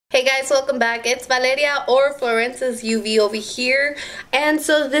Hey guys, welcome back. It's Valeria or Florence's UV over here. And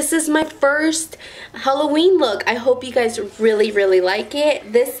so this is my first Halloween look. I hope you guys really like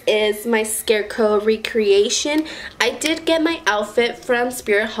it. This is my Scarecrow recreation. I did get my outfit from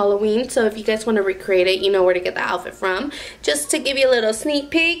Spirit Halloween, so if you guys want to recreate it, you know where to get the outfit from. Just to give you a little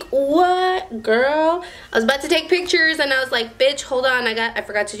sneak peek. What, girl? I was about to take pictures and I was like, bitch, hold on, I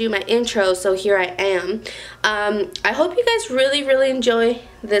forgot to do my intro, so here I am. I hope you guys really enjoy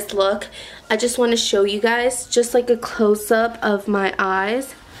this look. I just want to show you guys just like a close-up of my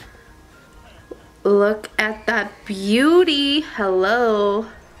eyes. Look at that beauty. Hello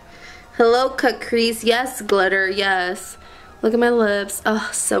cut crease, yes. Glitter, yes. Look at my lips. Oh,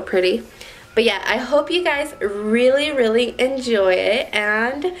 so pretty. But yeah, I hope you guys really enjoy it,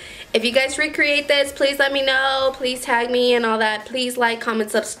 and if you guys recreate this, please let me know, please tag me and all that. Please like,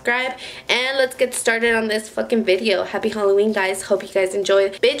 comment, subscribe, and let's get started on this fucking video. Happy Halloween, guys. Hope you guys enjoy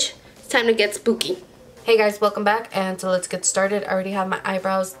it. Bitch, it's time to get spooky. Hey guys, welcome back, and so let's get started. I already have my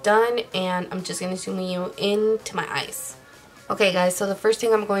eyebrows done, and I'm just gonna zoom you into my eyes. Okay guys, so the first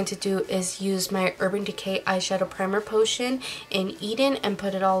thing I'm going to do is use my Urban Decay eyeshadow primer potion in Eden and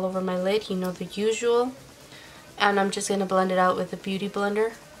put it all over my lid, you know, the usual. And I'm just going to blend it out with a beauty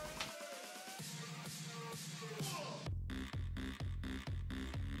blender.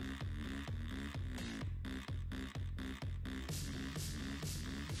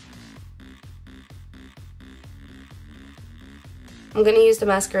 I'm going to use the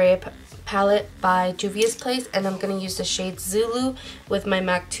Masquerade palette by Juvias Place, and I'm going to use the shade Zulu with my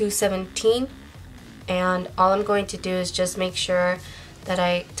MAC 217, and all I'm going to do is just make sure that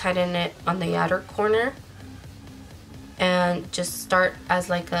I tighten it on the outer corner and just start as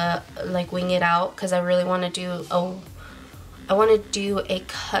like wing it out, because I really want to do a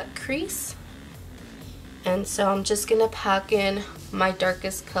cut crease. And so I'm just gonna pack in my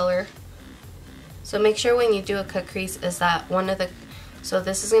darkest color. So make sure when you do a cut crease is that so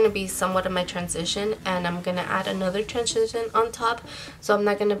this is going to be somewhat of my transition, and I'm going to add another transition on top. So I'm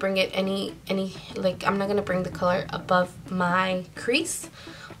not going to bring it I'm not going to bring the color above my crease.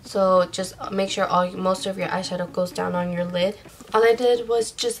 So just make sure most of your eyeshadow goes down on your lid. All I did was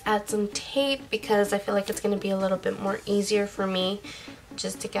just add some tape because I feel like it's going to be a little bit more easier for me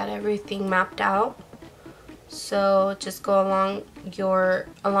just to get everything mapped out. So just go along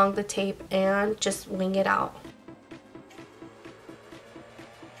the tape and just wing it out.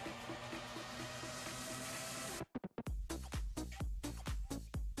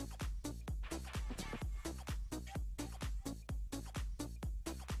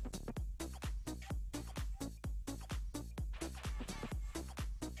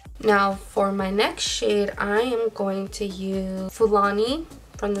 Now for my next shade, I am going to use Fulani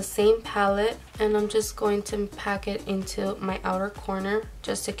from the same palette, and I'm just going to pack it into my outer corner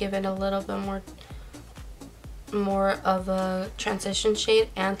just to give it a little bit more of a transition shade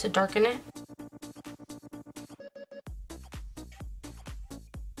and to darken it.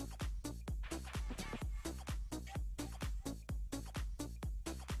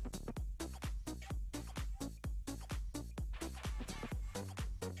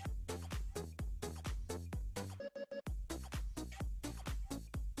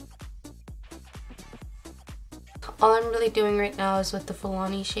 All I'm really doing right now is with the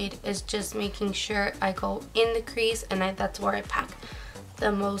Fulani shade is just making sure I go in the crease, and that's where I pack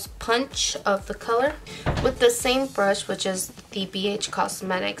the most punch of the color. With the same brush, which is the ABH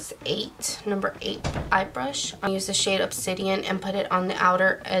Cosmetics number 8 eye brush, I use the shade Obsidian and put it on the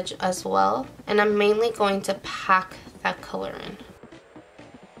outer edge as well. And I'm mainly going to pack that color in.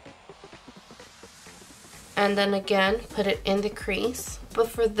 And then again, put it in the crease. But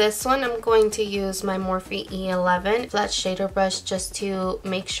for this one, I'm going to use my Morphe E11 flat shader brush just to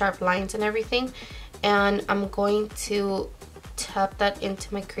make sharp lines and everything. And I'm going to tap that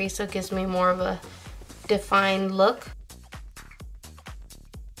into my crease so it gives me more of a defined look.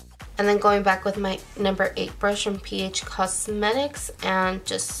 And then going back with my number 8 brush from ABH Cosmetics and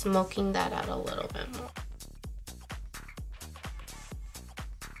just smoking that out a little bit more.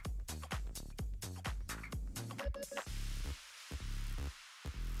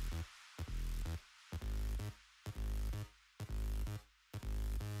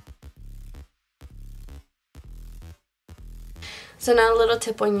 So now a little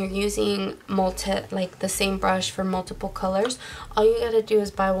tip when you're using the same brush for multiple colors, all you gotta do is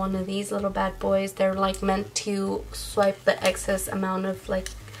buy one of these little bad boys. They're like meant to swipe the excess amount of like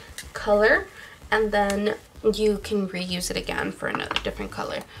color, and then you can reuse it again for another different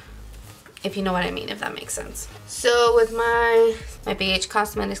color. if you know what I mean, if that makes sense. So with my ABH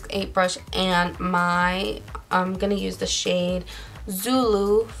Cosmetics 8 brush and I'm gonna use the shade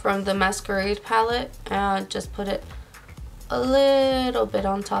Zulu from the Masquerade palette and just put it a little bit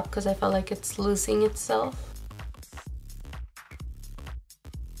on top because I felt like it's losing itself.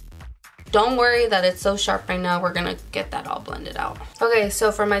 Don't worry that it's so sharp right now. We're gonna get that all blended out. Okay,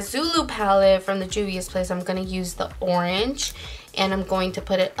 so for my Zulu palette from the Juvias place, I'm gonna use the orange and I'm going to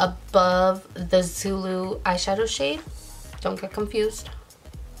put it above the Zulu eyeshadow shade. Don't get confused.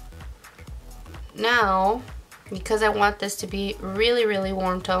 Now, because I want this to be really, really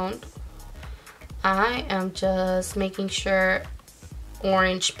warm toned, I am just making sure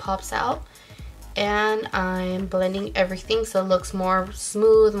orange pops out. And I'm blending everything so it looks more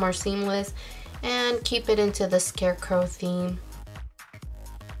smooth, more seamless, and keep it into the Scarecrow theme.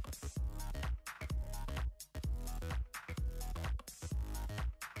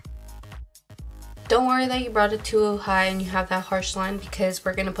 Don't worry that you brought it too high and you have that harsh line because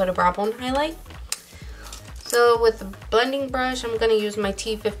we're going to put a brow bone highlight. So with the blending brush, I'm going to use my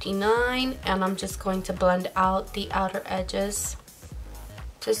T59 and I'm just going to blend out the outer edges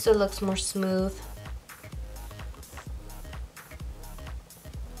just so it looks more smooth.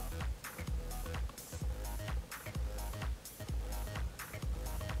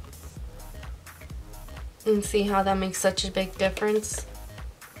 And see how that makes such a big difference.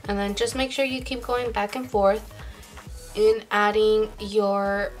 And then just make sure you keep going back and forth in adding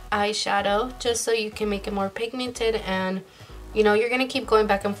your eyeshadow just so you can make it more pigmented, and you know, you're gonna keep going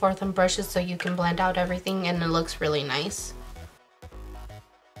back and forth on brushes so you can blend out everything and it looks really nice.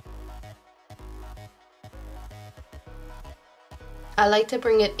 I like to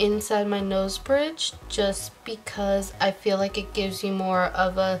bring it inside my nose bridge just because I feel like it gives you more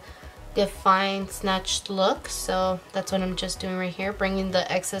of a defined snatched look, so that's what I'm just doing right here, bringing the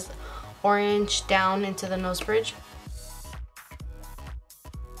excess orange down into the nose bridge.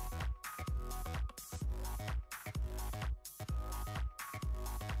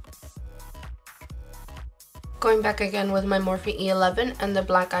 Going back again with my Morphe E11 and the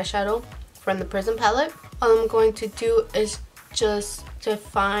black eyeshadow from the Prism Palette, all I'm going to do is just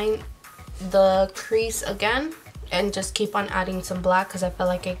define the crease again and just keep on adding some black because I feel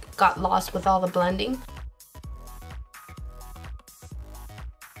like it got lost with all the blending.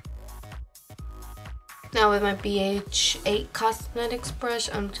 Now with my ABH Cosmetics brush,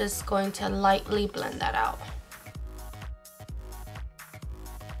 I'm just going to lightly blend that out.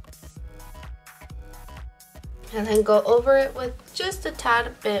 And then go over it with just a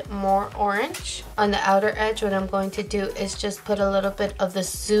tad bit more orange. On the outer edge, what I'm going to do is just put a little bit of the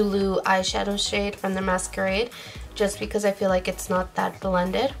Zulu eyeshadow shade from the Masquerade, just because I feel like it's not that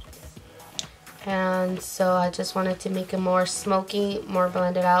blended. And so I just wanted to make it more smoky, more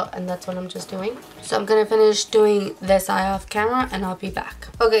blended out, and that's what I'm just doing. So I'm gonna finish doing this eye off camera and I'll be back.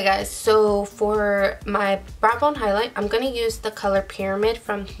 Okay guys, so for my brow bone highlight, I'm gonna use the color Pyramid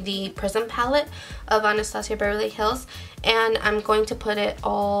from the Prism Palette of Anastasia Beverly Hills, and I'm going to put it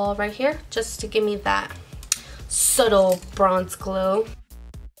all right here just to give me that subtle bronze glow.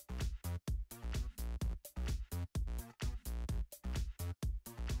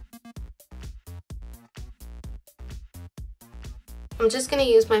 I'm just going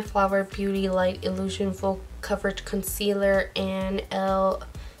to use my Flower Beauty Light Illusion Full Coverage Concealer in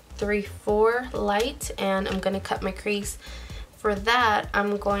L34 Light, and I'm going to cut my crease. For that,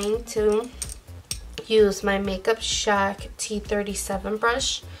 I'm going to use my Makeup Shack T37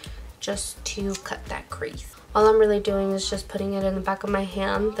 brush just to cut that crease. All I'm really doing is just putting it in the back of my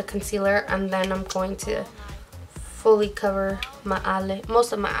hand, the concealer, and then I'm going to fully cover my eyelid,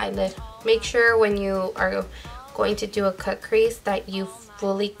 most of my eyelid. Make sure when you are going to do a cut crease that you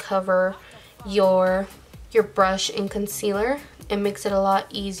fully cover your brush in concealer. It makes it a lot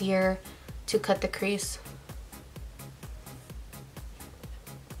easier to cut the crease.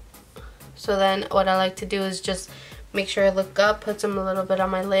 So then what I like to do is just make sure I look up, put some a little bit on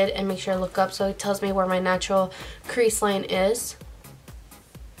my lid, and make sure I look up so it tells me where my natural crease line is.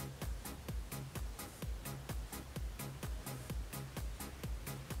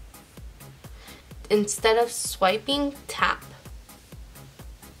 Instead of swiping, tap.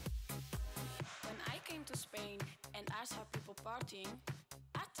 When I came to Spain and I saw people partying,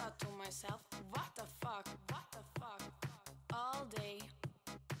 I thought to myself, what the fuck, all day,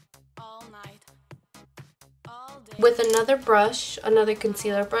 all night, all day. With another brush, another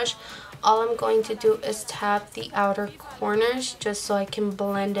concealer brush, all I'm going to do is tap the outer corners just so I can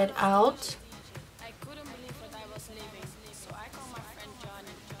blend it out.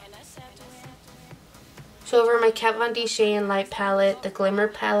 So over my Kat Von D Shea and Light palette, the Glimmer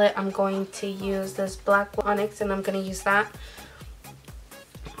palette, I'm going to use this black Onyx, and I'm going to use that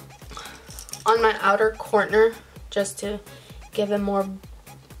on my outer corner just to give it more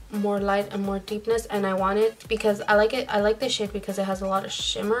light and more deepness, and I want it because I like it. I like this shade because it has a lot of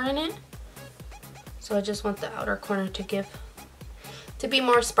shimmer in it. So I just want the outer corner to be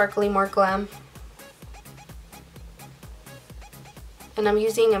more sparkly, more glam. And I'm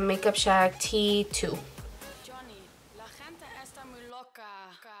using a Makeup Shack T2.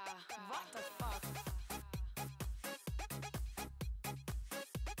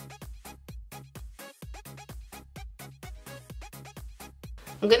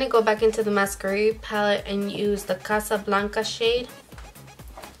 I'm gonna go back into the Masquerade palette and use the Casablanca shade.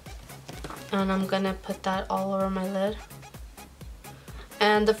 And I'm gonna put that all over my lid.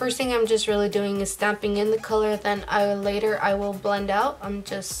 And the first thing I'm just really doing is stamping in the color, then later I will blend out. I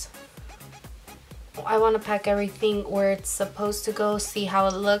want to pack everything where it's supposed to go, see how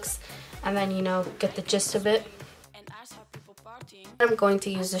it looks, and then, you know, get the gist of it. I'm going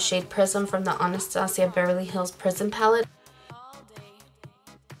to use the shade Prism from the Anastasia Beverly Hills Prism Palette.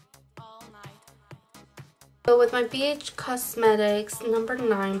 So with my ABH Cosmetics number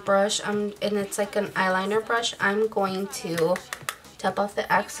 9 brush, and it's like an eyeliner brush, I'm going to tap off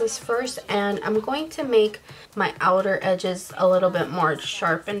the excess first, and I'm going to make my outer edges a little bit more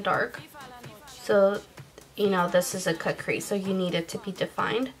sharp and dark. So, you know, this is a cut crease, so you need it to be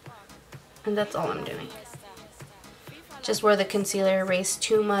defined. And that's all I'm doing. Just where the concealer erased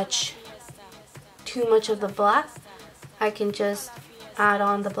too much of the black, I can just add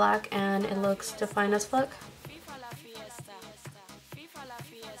on the black and it looks defined as fuck.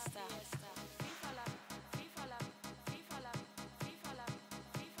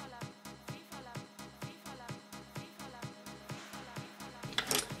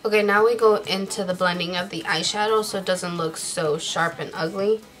 Okay, now we go into the blending of the eyeshadow so it doesn't look so sharp and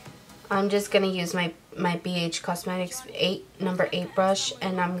ugly. I'm just going to use my ABH Cosmetics number 8 brush,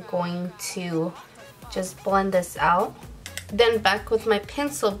 and I'm going to just blend this out. Then back with my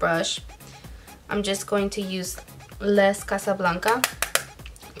pencil brush, I'm just going to use less Casablanca.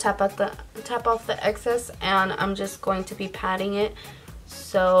 Tap off the excess, and I'm just going to be patting it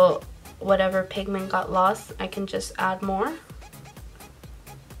so whatever pigment got lost, I can just add more.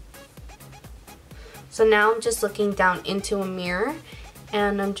 So now I'm just looking down into a mirror,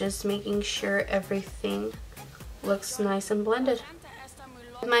 and I'm just making sure everything looks nice and blended.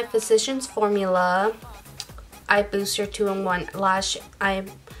 With my Physicians Formula Eye Booster 2-in-1 Lash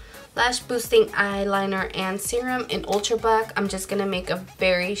Boosting Eyeliner and Serum in Ultra Black, I'm just going to make a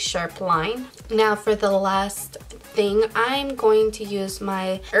very sharp line. Now for the last thing, I'm going to use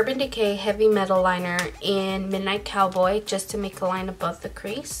my Urban Decay Heavy Metal Liner in Midnight Cowboy just to make a line above the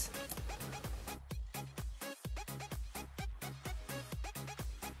crease.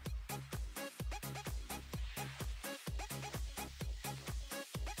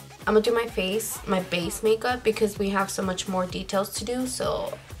 I'm gonna do my face, my base makeup, because we have so much more details to do,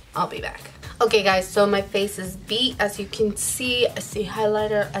 so I'll be back. Okay guys, so my face is beat. As you can see, I see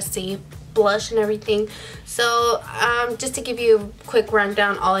highlighter, I see blush and everything. So just to give you a quick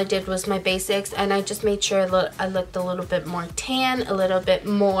rundown, all I did was my basics, and I just made sure I looked a little bit more tan, a little bit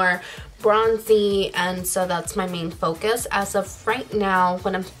more bronzy, and so that's my main focus. As of right now,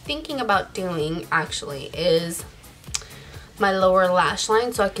 what I'm thinking about doing actually is my lower lash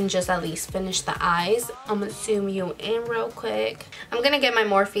line, so I can just at least finish the eyes. I'm gonna zoom you in real quick. I'm gonna get my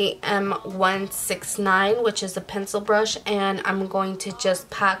Morphe M169, which is a pencil brush, and I'm going to just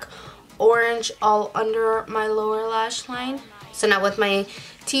pack orange all under my lower lash line. So now with my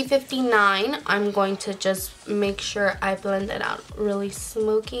T59, I'm going to just make sure I blend it out really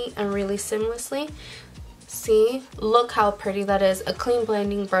smoky and really seamlessly. See, look how pretty that is. A clean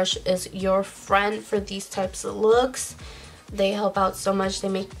blending brush is your friend for these types of looks. They help out so much.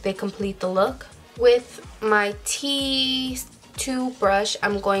 They complete the look. With my T2 brush,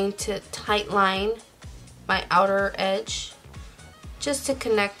 I'm going to tight line my outer edge just to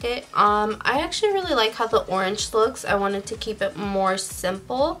connect it. I actually really like how the orange looks. I wanted to keep it more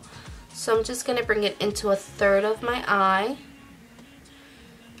simple, so I'm just gonna bring it into a third of my eye,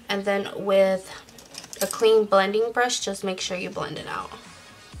 and then with a clean blending brush, just make sure you blend it out.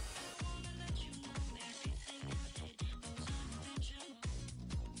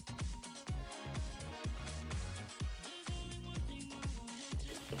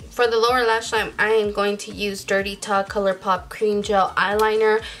 For the lower lash line, I am going to use Dirty Talk Colourpop Cream Gel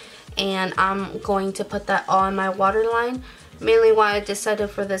Eyeliner, and I'm going to put that all in my waterline. Mainly why I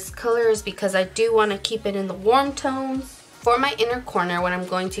decided for this color is because I do want to keep it in the warm tones. For my inner corner, what I'm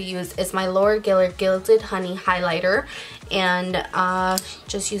going to use is my Laura Geller Gilded Honey Highlighter, and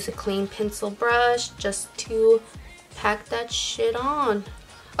just use a clean pencil brush just to pack that shit on.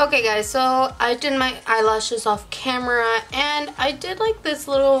 Okay guys, so I did my eyelashes off camera and I did like this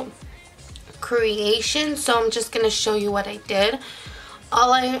little creation, so I'm just going to show you what I did.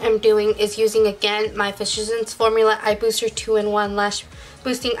 All I am doing is using again my Fluorescence Formula Eye Booster 2-in-1 Lash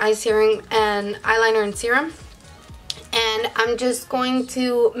Boosting Eye Serum and Eyeliner and Serum. And I'm just going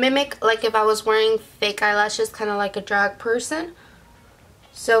to mimic like if I was wearing fake eyelashes, kind of like a drag person.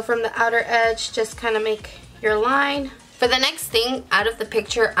 So from the outer edge, just kind of make your line. For the next thing, out of the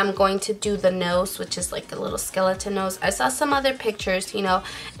picture, I'm going to do the nose, which is like a little skeleton nose. I saw some other pictures, you know,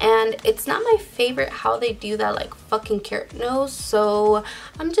 and it's not my favorite how they do that like fucking carrot nose. So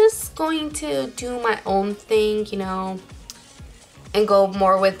I'm just going to do my own thing, you know, and go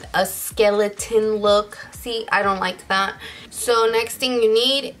more with a skeleton look. See, I don't like that. So next thing you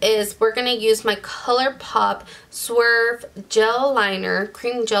need is we're gonna use my Colourpop Swerve gel liner,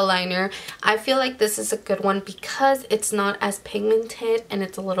 cream gel liner. I feel like this is a good one because it's not as pigmented and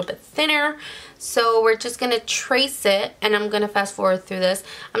it's a little bit thinner. So we're just gonna trace it, and I'm gonna fast forward through this.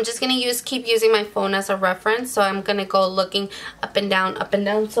 I'm just gonna keep using my phone as a reference. So I'm gonna go looking up and down, up and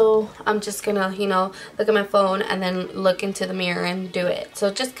down. So I'm just gonna, you know, look at my phone and then look into the mirror and do it.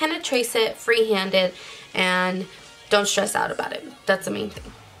 So just kind of trace it free-handed and don't stress out about it. That's the main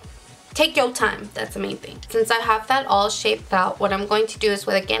thing. Take your time. That's the main thing. Since I have that all shaped out, what I'm going to do is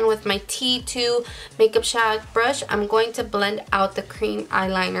with my T2 Makeup Shag brush, I'm going to blend out the cream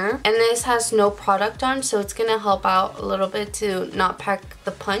eyeliner. And this has no product on, so it's going to help out a little bit to not pack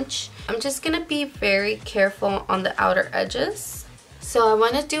the punch. I'm just going to be very careful on the outer edges. So I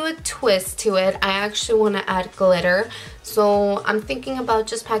want to do a twist to it. I actually want to add glitter. So I'm thinking about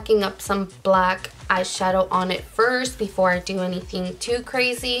just packing up some black eyeshadow on it first before I do anything too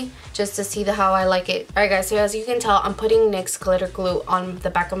crazy, just to see how I like it. Alright guys, so as you can tell, I'm putting NYX glitter glue on the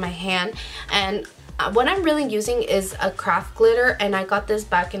back of my hand, and what I'm really using is a craft glitter, and I got this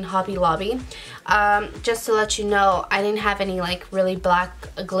back in Hobby Lobby. Just to let you know, I didn't have any like really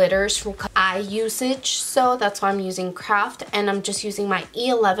black glitters from eye usage, so that's why I'm using craft, and I'm just using my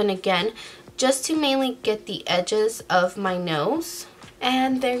E11 again, just to mainly get the edges of my nose.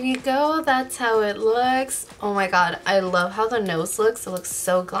 And there you go, that's how it looks. Oh my god, I love how the nose looks. It looks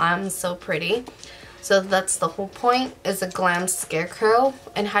so glam, so pretty. So that's the whole point, is a glam scarecrow.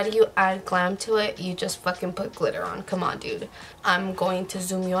 And how do you add glam to it? You just fucking put glitter on. Come on, dude. I'm going to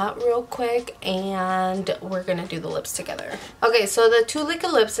zoom you out real quick, and we're gonna do the lips together. Okay, so the two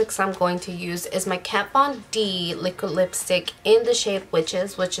liquid lipsticks I'm going to use is my Kat Von D liquid lipstick in the shade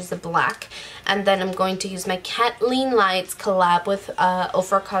Witches, which is a black. And then I'm going to use my KathleenLights collab with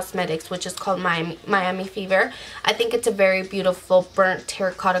Ofra Cosmetics, which is called Miami Fever. I think it's a very beautiful burnt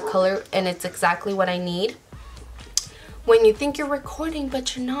terracotta color, and it's exactly what I need when you think you're recording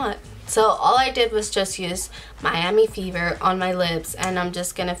but you're not. So all I did was just use Miami Fever on my lips, and I'm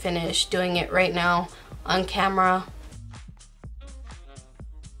just gonna finish doing it right now on camera.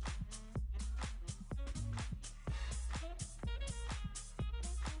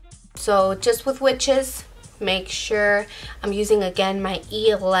 So just with Witches, make sure I'm using again my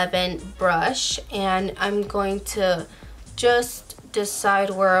E11 brush, and I'm going to just decide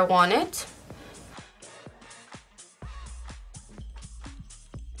where I want it.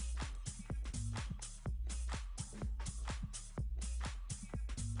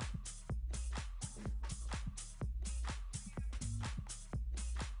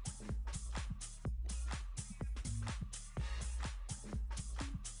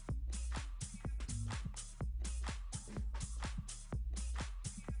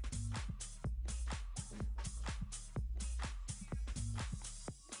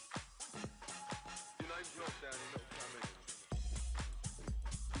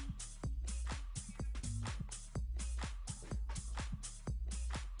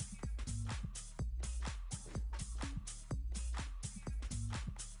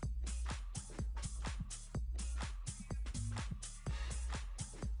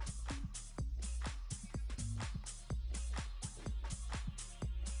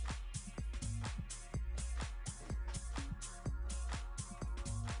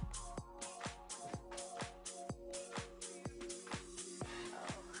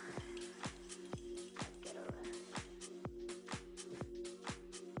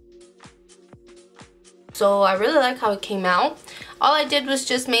 So I really like how it came out. All I did was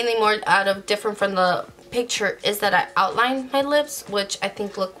just mainly more different from the picture is that I outlined my lips, which I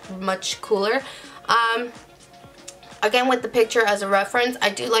think look much cooler. Again, with the picture as a reference,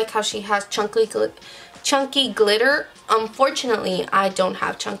 I do like how she has chunky glitter. Unfortunately, I don't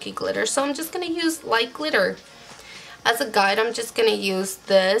have chunky glitter, so I'm just going to use light glitter. As a guide, I'm just going to use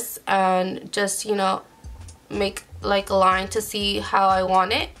this and just, you know, make like line to see how I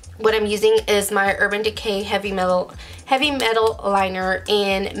want it. What I'm using is my Urban Decay Heavy Metal Liner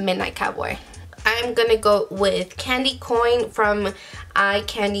in Midnight Cowboy. I'm gonna go with Candy Coin from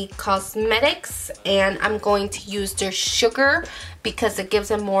EyeKandy Cosmetics, and I'm going to use their sugar because it gives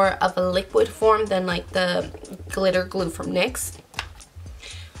it more of a liquid form than like the glitter glue from NYX.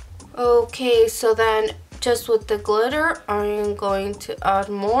 Okay, so then just with the glitter, I'm going to add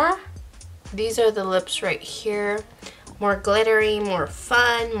more. These are the lips right here. More glittery, more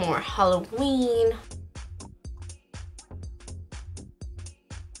fun, more Halloween.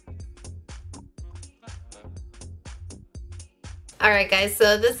 Alright guys,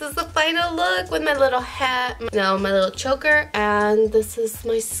 so this is the final look with my little hat, my little choker, and this is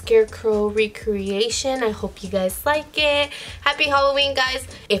my Scarecrow recreation. I hope you guys like it. Happy Halloween, guys.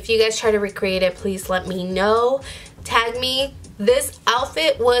 If you guys try to recreate it, please let me know. Tag me. This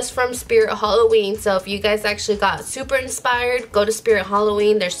outfit was from Spirit Halloween, so if you guys actually got super inspired, go to Spirit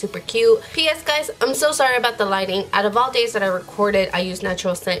Halloween. They're super cute. P.S. guys, I'm so sorry about the lighting. Out of all days that I recorded, I used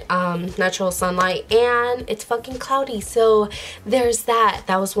natural sunlight, and it's fucking cloudy, so there's that.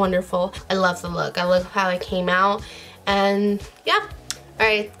 That was wonderful. I love the look. I love how it came out, and yeah.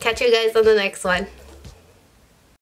 Alright, catch you guys on the next one.